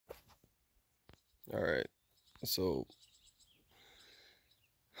Alright, so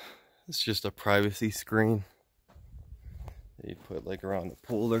it's just a privacy screen that you put like around the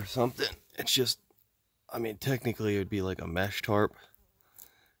pool or something. It's just, I mean, technically it would be like a mesh tarp.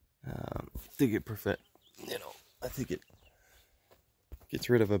 I think I think it gets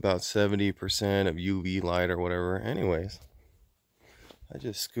rid of about 70% of UV light or whatever. Anyways, I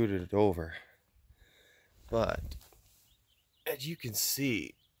just scooted it over. But as you can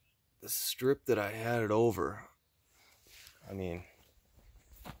see, the strip that I had it over, I mean,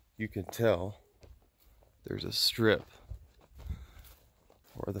 you can tell there's a strip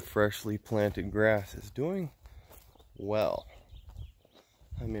where the freshly planted grass is doing well.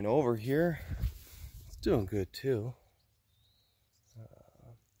 I mean, over here, it's doing good too.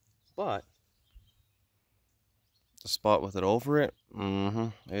 But the spot with it over it,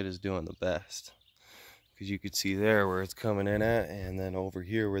 it is doing the best. Because you could see there where it's coming in at, and then over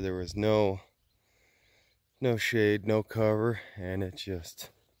here where there was no shade, no cover, and it's just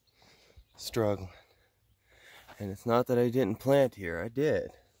struggling. And it's not that I didn't plant here, I did.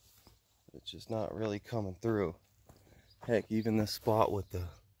 It's just not really coming through. Heck, even this spot with the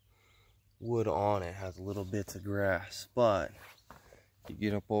wood on it has little bits of grass, but you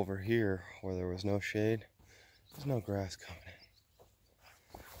get up over here where there was no shade, there's no grass coming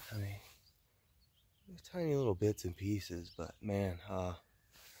in. I mean, tiny little bits and pieces, but man,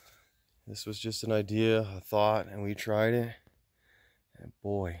 this was just an idea, a thought, and we tried it, and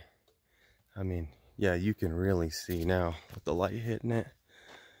boy, I mean, yeah, you can really see now with the light hitting it,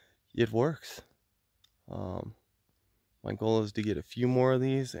 it works. My goal is to get a few more of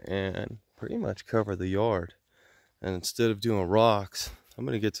these and pretty much cover the yard. And instead of doing rocks, I'm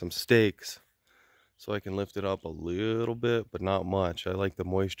going to get some stakes so I can lift it up a little bit, but not much. I like the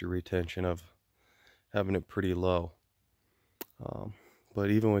moisture retention of having it pretty low. But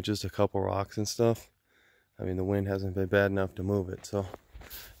even with just a couple rocks and stuff, I mean, the wind hasn't been bad enough to move it. So,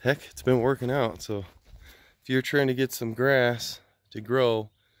 heck, it's been working out. So, if you're trying to get some grass to grow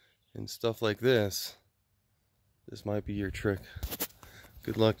and stuff like this, this might be your trick.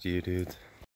 Good luck to you, dudes.